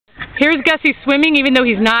Here's Gussie swimming, even though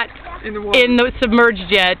he's not in the submerged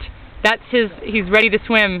yet. That's he's ready to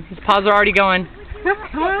swim. His paws are already going.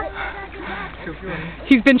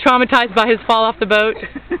 He's been traumatized by his fall off the boat.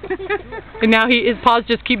 And now his paws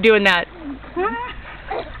just keep doing that.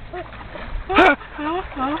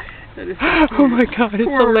 Oh my God, it's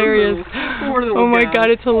hilarious. Oh my God,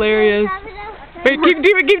 it's hilarious. Wait, keep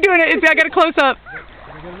doing it. I got a close up.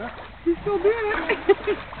 He's still doing it.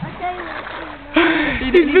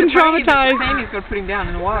 He's been traumatized. He's going to put him down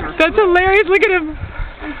in the water. That's hilarious. Look at him.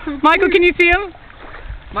 Michael, can you see him?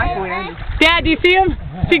 Michael, Andy. Dad, do you see him?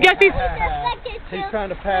 See Gussie? He's trying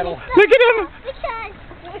to paddle. Look at him.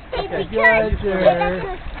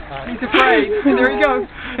 He's afraid. And there he goes.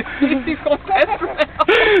 He's going faster now.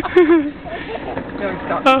 No,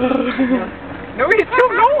 stop. No, he's still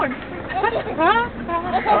going.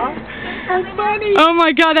 That's funny. Oh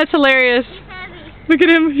my God, that's hilarious. Look at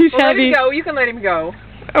him. He's heavy. Let him go. You can let him go.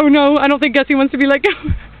 Oh no, I don't think Gussie wants to be let go.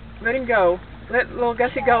 Let him go. Let little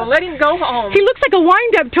Gussie go. Let him go home. He looks like a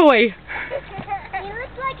wind-up toy. He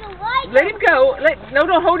looks like a wind-up. Let him go. No,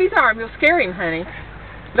 don't hold his arm. You'll scare him, honey.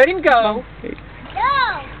 Let him go. No.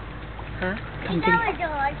 Huh? Come on.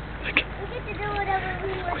 We get to do whatever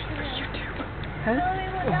we want to do. Huh? So we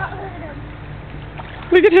will not hurt him.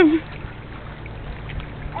 Look at him.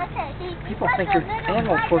 Okay. People think you're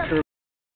animal torture.